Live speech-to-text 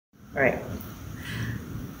All right.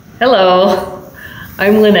 Hello,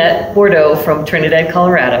 I'm Lynette Bordeaux from Trinidad,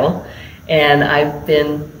 Colorado, and I've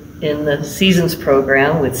been in the Seasons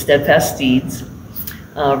program with Steadfast Steeds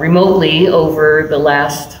remotely over the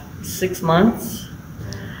last 6 months.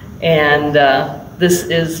 And this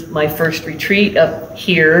is my first retreat up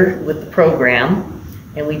here with the program.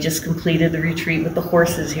 And we just completed the retreat with the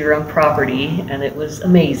horses here on property, and it was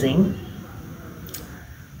amazing.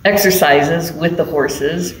 Exercises with the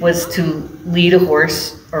horses was to lead a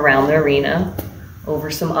horse around the arena over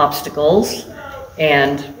some obstacles,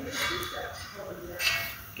 and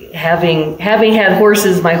having had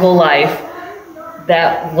horses my whole life,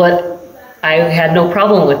 I had no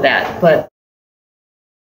problem with that,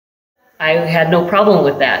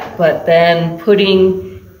 but then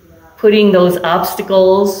putting those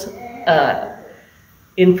obstacles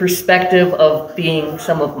in perspective of being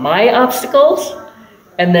some of my obstacles,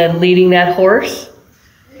 and then leading that horse,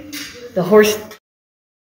 the horse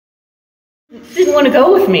didn't want to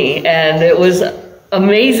go with me. And it was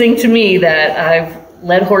amazing to me that I've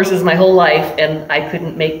led horses my whole life and I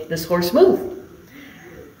couldn't make this horse move.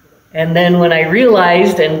 And then when I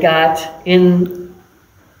realized and got in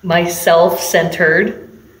myself centered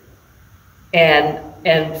and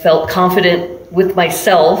felt confident with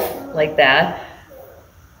myself like that,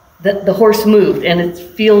 the horse moved, and it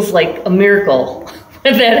feels like a miracle.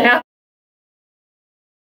 That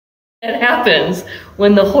happens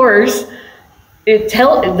when the horses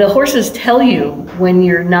tell you when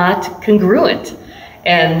you're not congruent,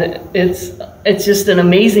 and it's just an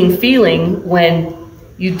amazing feeling when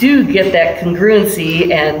you do get that congruency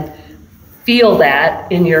and feel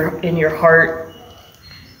that in your heart,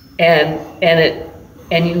 and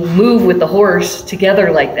you move with the horse together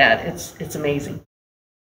like that. It's amazing.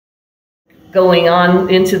 Going on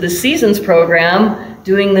into the Seasons program,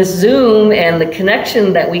 doing this Zoom, and the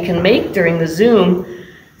connection that we can make during the Zoom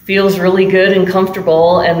feels really good and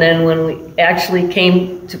comfortable. And then when we actually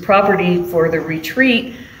came to property for the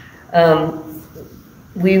retreat,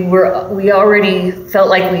 we already felt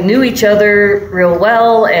like we knew each other real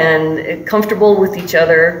well and comfortable with each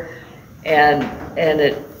other, and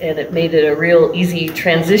it made it a real easy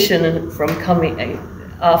transition from coming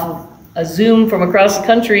off of a Zoom from across the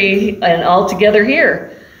country and all together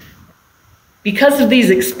here. Because of these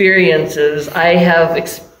experiences, I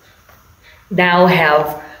now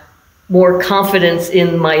have more confidence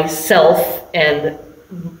in myself and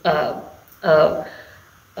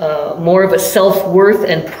more of a self-worth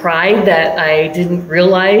and pride that I didn't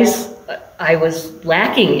realize I was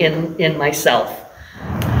lacking in myself.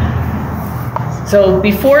 So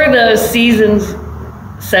before the Seasons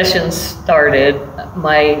session started,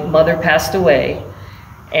 my mother passed away,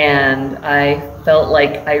 and I felt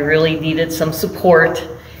like I really needed some support,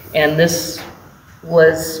 and this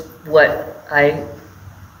was what I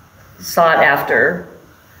sought after.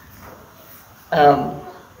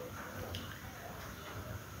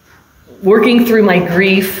 Working through my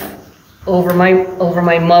grief over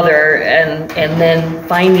my mother, and then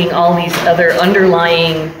finding all these other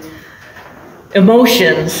underlying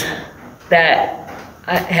emotions that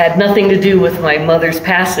had nothing to do with my mother's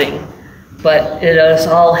passing, but it has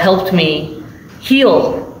all helped me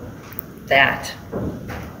heal that.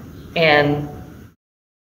 And